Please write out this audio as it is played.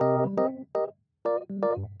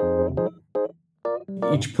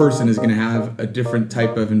each person is going to have a different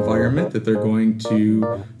type of environment that they're going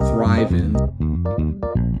to thrive in.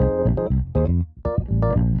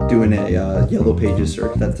 Doing a Yellow Pages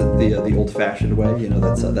search, that's the old-fashioned way.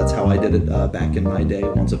 That's how I did it back in my day,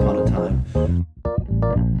 once upon a time.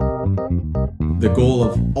 The goal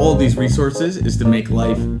of all of these resources is to make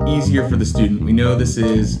life easier for the student. We know this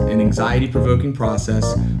is an anxiety-provoking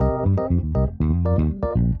process.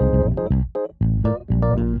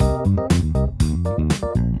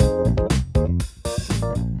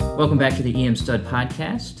 Welcome back to the EM Stud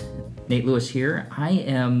Podcast. Nate Lewis here. I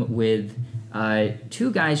am with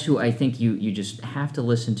two guys who I think you just have to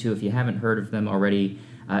listen to if you haven't heard of them already.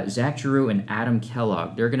 Zach Giroux and Adam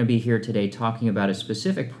Kellogg. They're going to be here today talking about a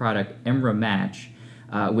specific product, Emra Match,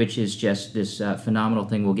 which is just this phenomenal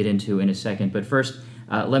thing we'll get into in a second. But first,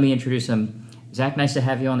 let me introduce them. Zach, nice to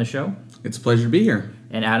have you on the show. It's a pleasure to be here.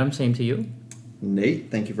 And Adam, same to you.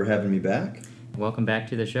 Nate, thank you for having me back. Welcome back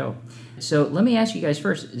to the show. So let me ask you guys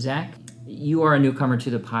first. Zach, you are a newcomer to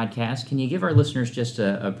the podcast. Can you give our listeners just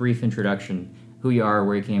a brief introduction, who you are,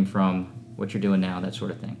 where you came from, what you're doing now, that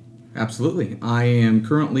sort of thing? Absolutely. I am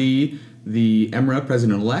currently the Emra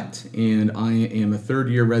president-elect, and I am a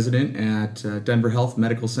third-year resident at Denver Health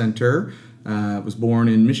Medical Center. Was born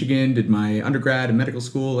in Michigan, did my undergrad and medical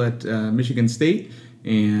school at Michigan State,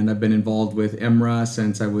 and I've been involved with Emra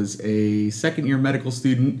since I was a second-year medical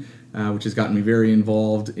student, which has gotten me very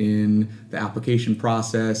involved in the application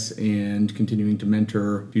process and continuing to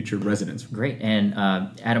mentor future residents. Great. And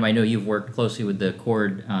Adam, I know you've worked closely with the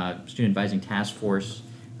CORD Student Advising Task Force.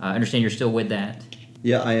 I understand you're still with that.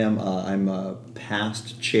 Yeah, I am. I'm a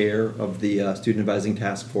past chair of the Student Advising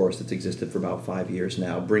Task Force that's existed for about 5 years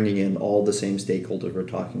now, bringing in all the same stakeholders we're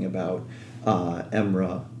talking about,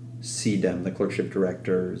 Emra, CDEM, the clerkship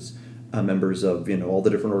directors, members of all the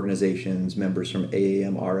different organizations, members from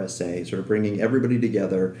AAM, RSA, sort of bringing everybody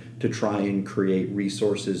together to try and create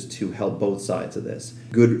resources to help both sides of this.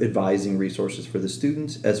 Good advising resources for the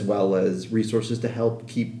students, as well as resources to help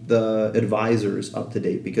keep the advisors up to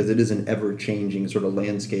date, because it is an ever-changing sort of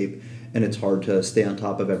landscape and it's hard to stay on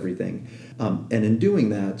top of everything. And in doing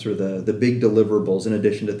that, sort of the big deliverables, in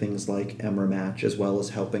addition to things like Emra Match, as well as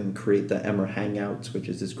helping create the Emra Hangouts, which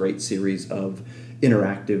is this great series of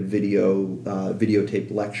interactive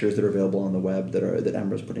videotape lectures that are available on the web that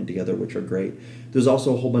Emra's putting together, which are great. There's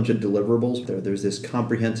also a whole bunch of deliverables. There's this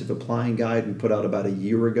comprehensive applying guide we put out about a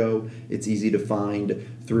year ago. It's easy to find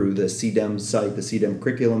through the CDEM site, the CDEM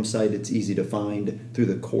curriculum site. It's easy to find through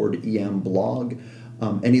the CORD EM blog.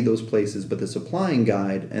 Any of those places, but this applying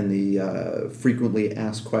guide and the frequently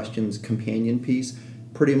asked questions companion piece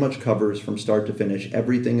pretty much covers from start to finish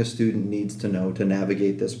everything a student needs to know to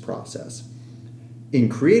navigate this process. In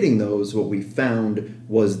creating those, what we found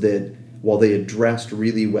was that while they addressed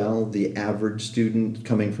really well the average student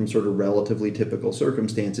coming from sort of relatively typical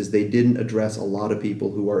circumstances, they didn't address a lot of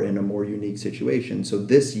people who are in a more unique situation. So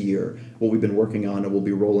this year, what we've been working on and we'll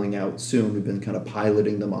be rolling out soon, we've been kind of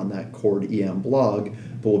piloting them on that CORD EM blog,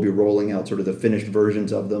 but we'll be rolling out sort of the finished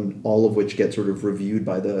versions of them, all of which get sort of reviewed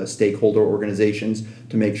by the stakeholder organizations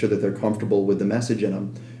to make sure that they're comfortable with the message in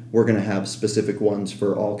them. We're going to have specific ones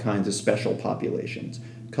for all kinds of special populations.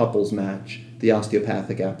 Couples match, the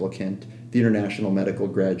osteopathic applicant, the international medical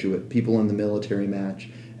graduate, people in the military match,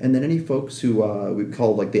 and then any folks who we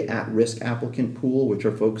call like the at-risk applicant pool, which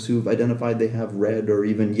are folks who've identified they have red or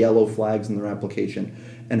even yellow flags in their application,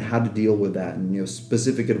 and how to deal with that, and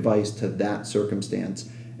specific advice to that circumstance.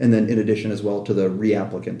 And then in addition as well to the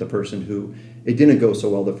reapplicant, the person who it didn't go so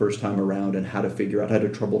well the first time around, and how to figure out how to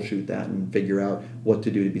troubleshoot that and figure out what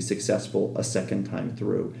to do to be successful a second time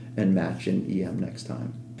through and match in EM next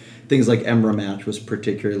time. Things like Emra Match was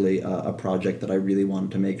particularly a project that I really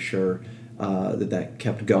wanted to make sure that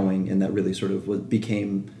kept going, and that really sort of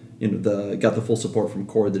became, got the full support from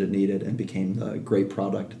CORD that it needed, and became the great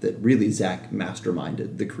product that really Zach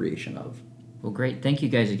masterminded the creation of. Well, great. Thank you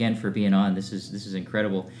guys again for being on. This is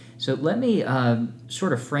incredible. So let me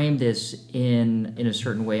sort of frame this in a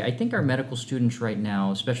certain way. I think our medical students right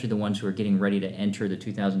now, especially the ones who are getting ready to enter the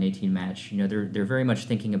 2018 match, they're very much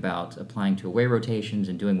thinking about applying to away rotations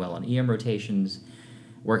and doing well on EM rotations,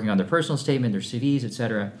 working on their personal statement, their CVs,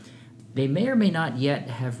 etc. They may or may not yet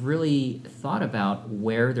have really thought about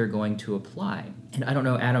where they're going to apply. And I don't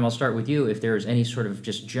know, Adam, I'll start with you. If there's any sort of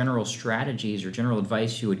just general strategies or general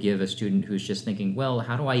advice you would give a student who's just thinking, well,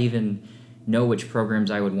 how do I even know which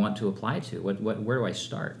programs I would want to apply to? Where do I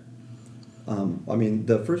start?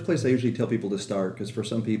 The first place I usually tell people to start, because for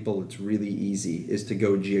some people it's really easy, is to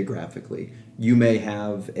go geographically. You may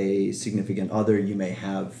have a significant other, you may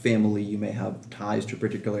have family, you may have ties to a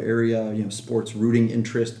particular area, sports rooting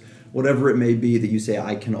interest, whatever it may be that you say,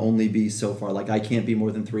 I can only be so far, like I can't be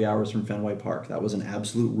more than 3 hours from Fenway Park. That was an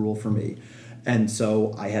absolute rule for me. And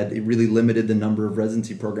so it really limited the number of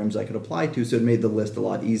residency programs I could apply to, so it made the list a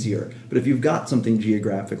lot easier. But if you've got something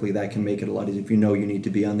geographically, that can make it a lot easier. If you know you need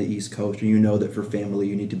to be on the East Coast, or you know that for family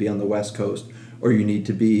you need to be on the West Coast, or you need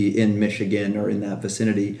to be in Michigan or in that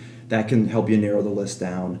vicinity, that can help you narrow the list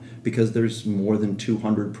down, because there's more than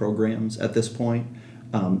 200 programs at this point.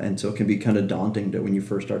 And so it can be kind of daunting when you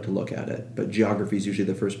first start to look at it. But geography is usually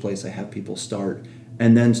the first place I have people start,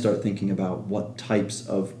 and then start thinking about what types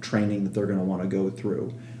of training that they're going to want to go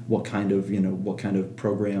through, what kind of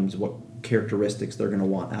programs, what characteristics they're going to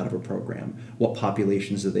want out of a program, what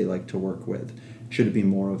populations do they like to work with. Should it be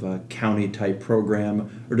more of a county type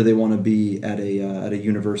program, or do they want to be at a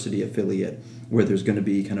university affiliate where there's going to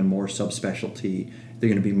be kind of more subspecialty? They're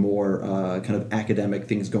going to be more kind of academic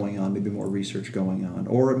things going on, maybe more research going on,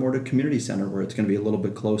 or more to community center where it's going to be a little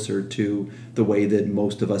bit closer to the way that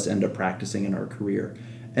most of us end up practicing in our career.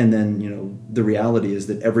 And then, the reality is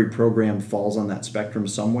that every program falls on that spectrum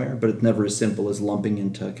somewhere, but it's never as simple as lumping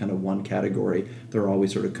into kind of one category. There are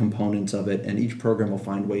always sort of components of it, and each program will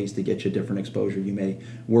find ways to get you different exposure. You may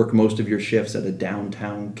work most of your shifts at a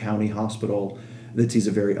downtown county hospital that sees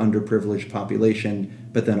a very underprivileged population,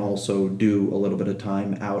 but then also do a little bit of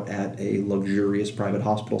time out at a luxurious private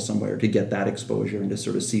hospital somewhere to get that exposure and to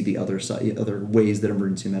sort of see the other ways that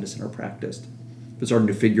emergency medicine are practiced. But starting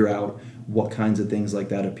to figure out what kinds of things like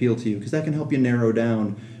that appeal to you, because that can help you narrow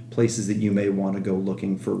down places that you may want to go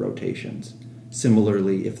looking for rotations.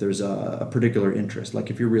 Similarly, if there's a particular interest,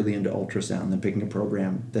 like if you're really into ultrasound, then picking a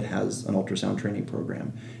program that has an ultrasound training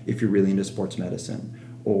program. If you're really into sports medicine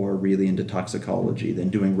or really into toxicology, then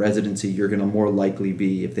doing residency, you're going to more likely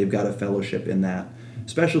be, if they've got a fellowship in that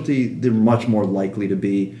specialty, they're much more likely to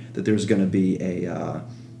be that there's going to be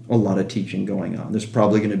a lot of teaching going on. There's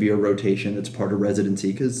probably going to be a rotation that's part of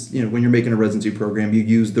residency, because when you're making a residency program, you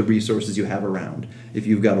use the resources you have around. If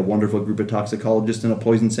you've got a wonderful group of toxicologists in a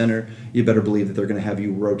poison center, you better believe that they're going to have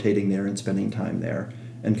you rotating there and spending time there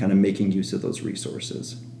and kind of making use of those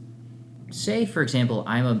resources. Say, for example,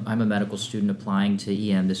 I'm a medical student applying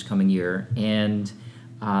to EM this coming year, and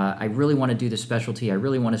I really want to do the specialty. I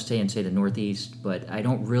really want to stay in, say, the Northeast, but I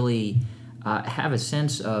don't really have a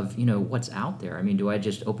sense of what's out there. I mean, do I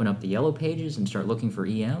just open up the yellow pages and start looking for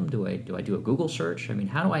EM? Do I do a Google search? I mean,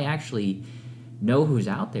 how do I actually know who's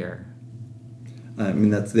out there? I mean,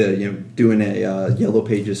 that's doing a yellow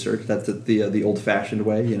pages search. That's the old-fashioned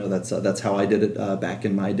way. That's how I did it back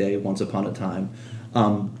in my day, once upon a time.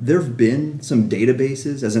 There have been some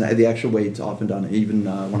databases, the actual way it's often done. Even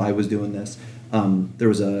when I was doing this, there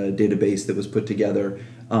was a database that was put together.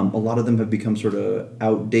 A lot of them have become sort of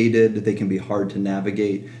outdated. They can be hard to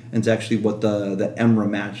navigate. And it's actually what the EMRA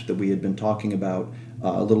match that we had been talking about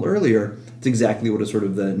a little earlier, it's exactly what sort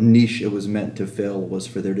of the niche it was meant to fill, was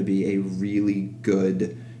for there to be a really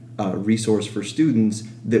good resource for students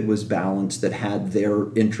that was balanced, that had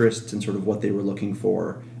their interests and sort of what they were looking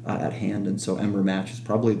for at hand. And so EMRA Match is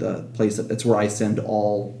probably the place that's where I send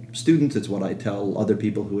all students. It's what I tell other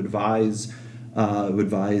people who advise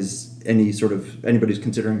anybody who's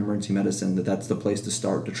considering emergency medicine, that's the place to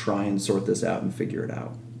start to try and sort this out and figure it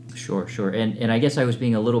out. Sure. And I guess I was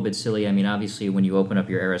being a little bit silly. I mean, obviously, when you open up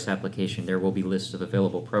your ARAS application, there will be lists of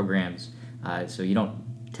available programs. So you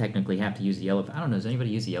don't technically have to use the yellow. I don't know. Does anybody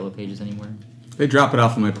use the yellow pages anymore? They drop it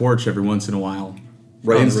off on my porch every once in a while.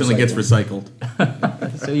 Right, it instantly gets recycled.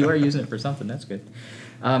 So you are using it for something. That's good.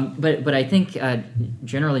 But I think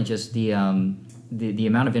generally just the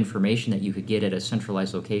amount of information that you could get at a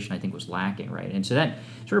centralized location, I think, was lacking, right? And so that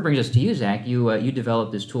sort of brings us to you, Zach. You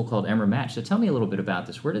developed this tool called EMRA Match. So tell me a little bit about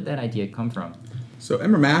this. Where did that idea come from? So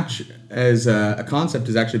EMRA Match as a concept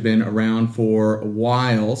has actually been around for a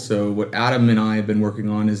while. So what Adam and I have been working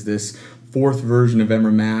on is this fourth version of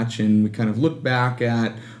EMRA Match, and we kind of look back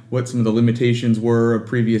at what some of the limitations were of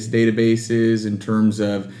previous databases in terms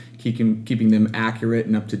of keeping them accurate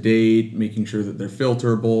and up to date, making sure that they're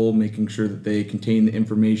filterable, making sure that they contain the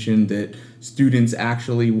information that students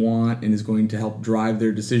actually want and is going to help drive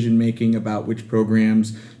their decision making about which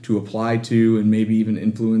programs to apply to, and maybe even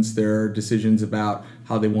influence their decisions about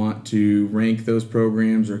how they want to rank those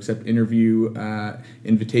programs or accept interview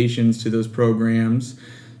invitations to those programs.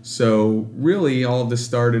 So really all of this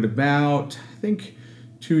started about, I think,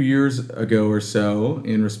 2 years ago or so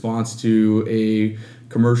in response to a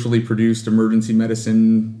commercially produced emergency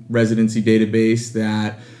medicine residency database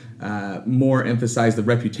that more emphasized the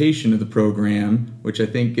reputation of the program, which I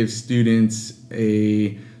think gives students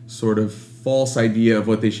a sort of false idea of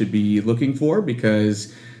what they should be looking for,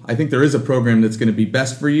 because I think there is a program that's going to be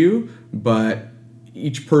best for you, but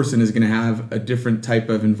each person is going to have a different type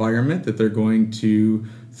of environment that they're going to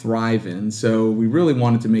thrive in. So we really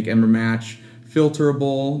wanted to make EmraMatch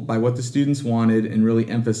filterable by what the students wanted and really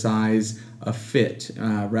emphasize a fit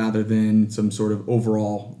rather than some sort of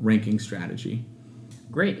overall ranking strategy.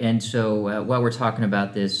 Great. And so while we're talking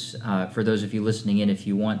about this, for those of you listening in, if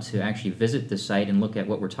you want to actually visit the site and look at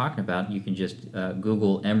what we're talking about, you can just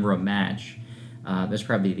Google EmraMatch. That's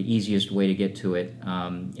probably the easiest way to get to it,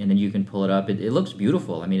 and then you can pull it up. It looks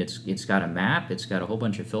beautiful. I mean, it's got a map. It's got a whole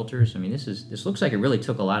bunch of filters. I mean, this looks like it really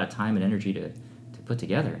took a lot of time and energy to put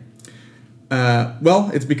together.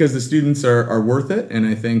 Well, it's because the students are worth it, and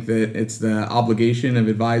I think that it's the obligation of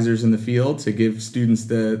advisors in the field to give students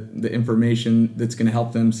the information that's going to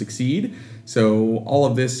help them succeed. So all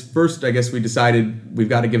of this, first, I guess we decided we've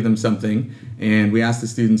got to give them something, and we asked the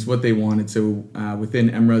students what they wanted. So within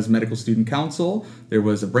EMRA's Medical Student Council, there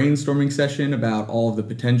was a brainstorming session about all of the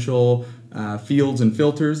potential fields and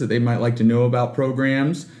filters that they might like to know about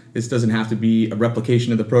programs. This doesn't have to be a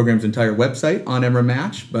replication of the program's entire website on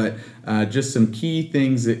EmraMatch, but just some key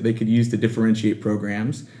things that they could use to differentiate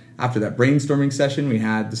programs. After that brainstorming session, we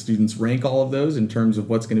had the students rank all of those in terms of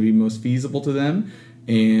what's going to be most feasible to them.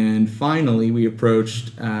 And finally, we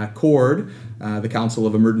approached CORD, the Council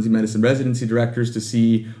of Emergency Medicine Residency Directors, to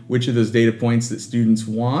see which of those data points that students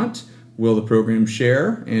want will the program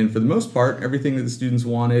share. And for the most part, everything that the students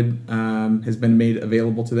wanted has been made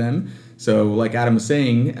available to them. So like Adam was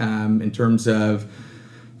saying, in terms of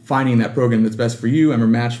finding that program that's best for you,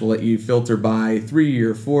 EmraMatch will let you filter by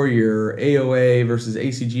 3-year, 4-year, AOA versus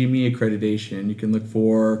ACGME accreditation. You can look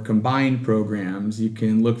for combined programs. You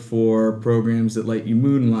can look for programs that let you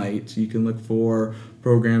moonlight. You can look for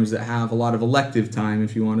programs that have a lot of elective time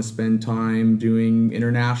if you want to spend time doing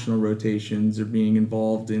international rotations or being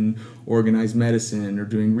involved in organized medicine or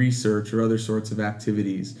doing research or other sorts of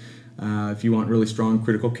activities. If you want really strong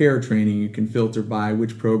critical care training, you can filter by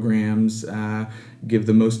which programs give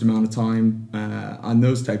the most amount of time on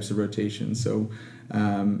those types of rotations. So,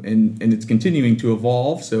 and it's continuing to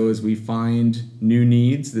evolve. So as we find new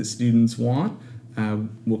needs that students want,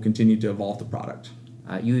 we'll continue to evolve the product.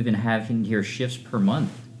 You even have in here shifts per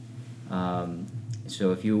month.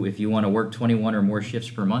 So if you want to work 21 or more shifts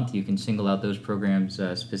per month, you can single out those programs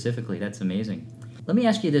specifically. That's amazing. Let me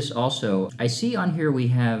ask you this also. I see on here we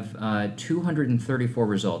have 234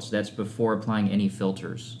 results. That's before applying any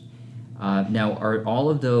filters. Now, are all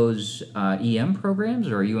of those EM programs,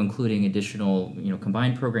 or are you including additional,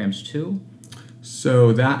 combined programs too?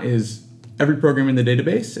 So that is every program in the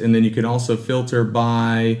database, and then you can also filter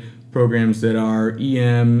by programs that are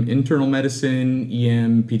EM internal medicine,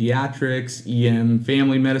 EM pediatrics, EM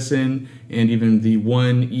family medicine, and even the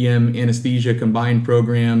one EM anesthesia combined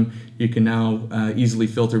program. You can now easily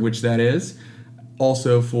filter which that is.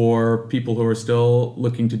 Also, for people who are still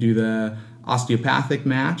looking to do the osteopathic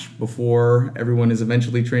match before everyone is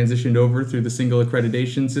eventually transitioned over through the single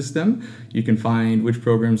accreditation system, you can find which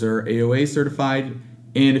programs are AOA certified.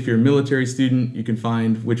 And if you're a military student, you can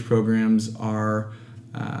find which programs are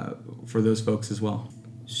for those folks as well.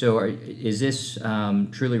 So is this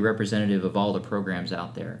truly representative of all the programs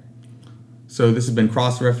out there? So this has been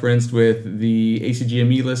cross-referenced with the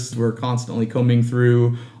ACGME lists. We're constantly combing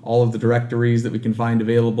through all of the directories that we can find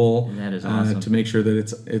available. And that is awesome. To make sure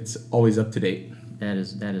that it's always up to date. That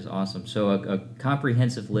is awesome. So a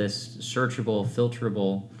comprehensive list, searchable,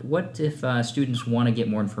 filterable. What if students want to get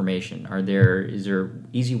more information? Is there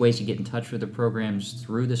easy ways to get in touch with the programs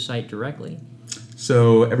through the site directly?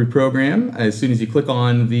 So every program, as soon as you click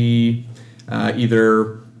on the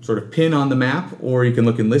either sort of pin on the map, or you can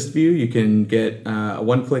look in list view, you can get a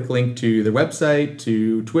one-click link to their website,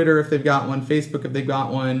 to Twitter if they've got one, Facebook if they've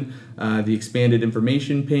got one, the expanded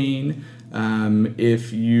information pane.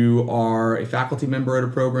 If you are a faculty member at a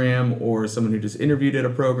program or someone who just interviewed at a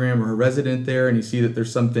program or a resident there and you see that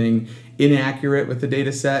there's something inaccurate with the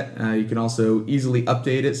data set, you can also easily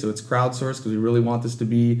update it so it's crowdsourced, because we really want this to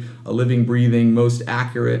be a living, breathing, most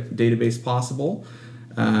accurate database possible.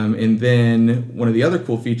 And then one of the other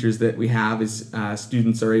cool features that we have is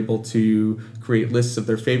students are able to create lists of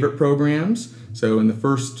their favorite programs. So in the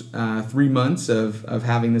first 3 months of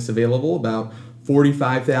having this available, about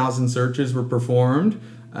 45,000 searches were performed.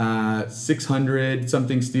 600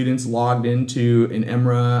 something students logged into an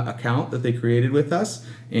EMRA account that they created with us,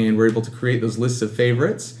 and we're able to create those lists of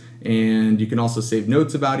favorites. And you can also save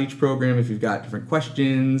notes about each program if you've got different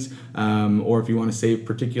questions, or if you want to save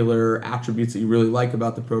particular attributes that you really like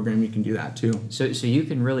about the program, you can do that too. So you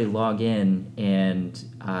can really log in and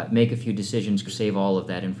make a few decisions, save all of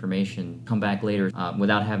that information, come back later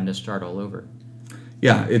without having to start all over.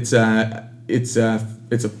 Yeah, it's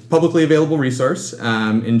it's a publicly available resource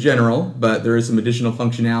in general, but there is some additional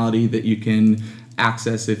functionality that you can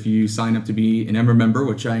access if you sign up to be an EMRA member,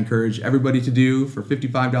 which I encourage everybody to do. For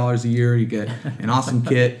 $55 a year, you get an awesome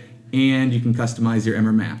kit, and you can customize your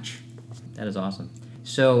EMRA match. That is awesome.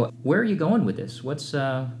 So where are you going with this? What's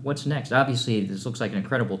next? Obviously, this looks like an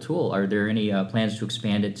incredible tool. Are there any plans to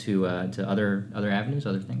expand it to other avenues,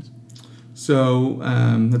 other things? So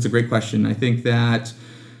that's a great question. I think that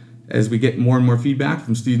as we get more and more feedback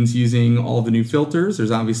from students using all the new filters, there's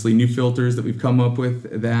obviously new filters that we've come up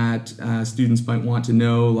with that students might want to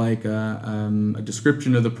know, like a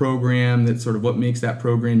description of the program, that's sort of what makes that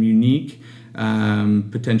program unique,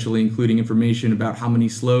 potentially including information about how many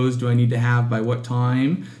slows do I need to have by what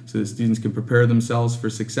time, so that students can prepare themselves for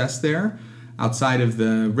success there. Outside of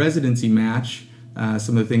the residency match,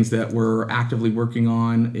 some of the things that we're actively working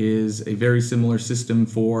on is a very similar system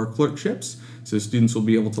for clerkships. So students will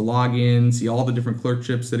be able to log in, see all the different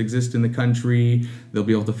clerkships that exist in the country. They'll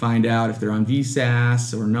be able to find out if they're on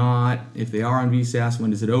VSAS or not. If they are on VSAS,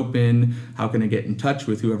 when does it open? How can I get in touch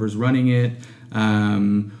with whoever's running it?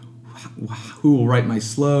 Who will write my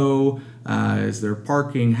slow? Is there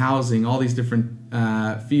parking, housing, all these different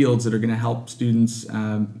fields that are going to help students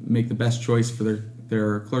make the best choice for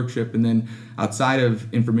their clerkship. And then outside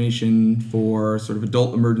of information for sort of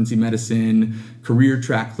adult emergency medicine, career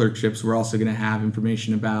track clerkships, we're also going to have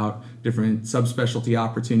information about different subspecialty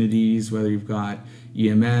opportunities, whether you've got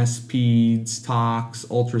EMS, PEDS, tox,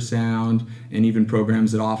 ultrasound, and even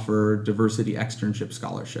programs that offer diversity externship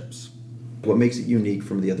scholarships. What makes it unique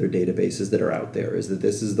from the other databases that are out there is that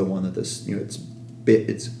this is the one that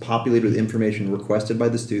it's populated with information requested by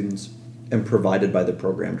the students and provided by the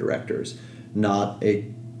program directors. Not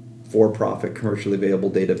a for-profit commercially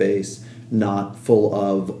available database, not full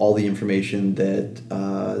of all the information that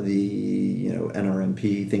the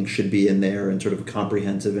NRMP thinks should be in there and sort of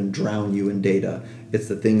comprehensive and drown you in data. It's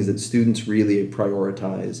the things that students really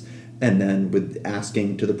prioritize. And then with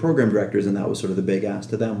asking to the program directors, and that was sort of the big ask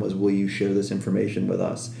to them, was, will you share this information with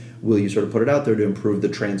us? Will you sort of put it out there to improve the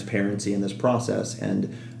transparency in this process?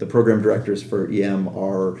 And the program directors for EM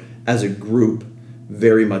are, as a group,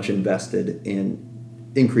 very much invested in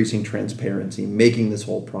increasing transparency, making this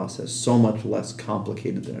whole process so much less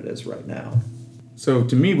complicated than it is right now. So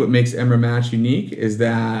to me, what makes EMRA Match unique is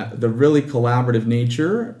that the really collaborative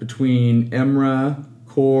nature between EMRA,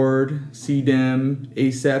 CORD, CDEM,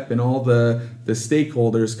 ACEP, and all the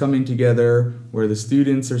stakeholders coming together, where the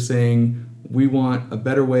students are saying, we want a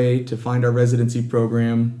better way to find our residency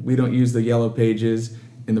program. We don't use the yellow pages,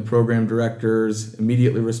 and the program directors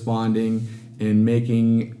immediately responding and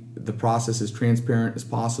making the process as transparent as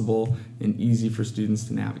possible and easy for students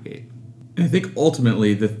to navigate. And I think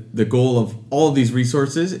ultimately the goal of all of these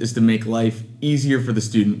resources is to make life easier for the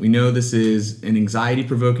student. We know this is an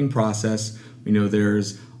anxiety-provoking process. We know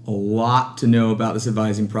there's a lot to know about this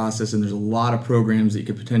advising process, and there's a lot of programs that you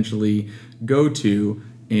could potentially go to.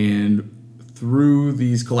 And through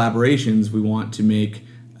these collaborations, we want to make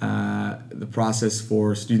the process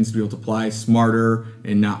for students to be able to apply smarter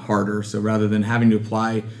and not harder. So rather than having to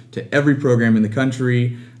apply to every program in the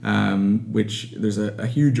country, which there's a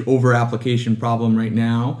huge over-application problem right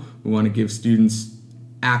now, we want to give students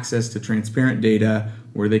access to transparent data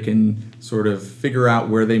where they can sort of figure out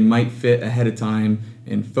where they might fit ahead of time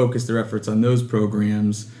and focus their efforts on those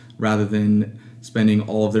programs rather than spending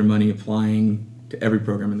all of their money applying to every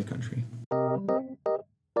program in the country.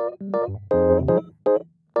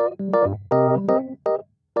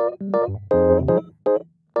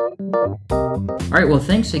 All right, well,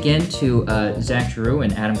 thanks again to Zach Giroux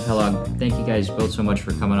and Adam Kellogg. Thank you guys both so much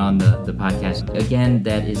for coming on the podcast. Again,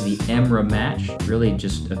 that is the EMRA Match. Really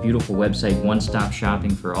just a beautiful website, one-stop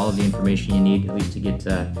shopping for all of the information you need, at least to get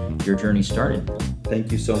your journey started.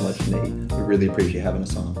 Thank you so much, Nate. We really appreciate having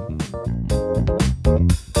us on.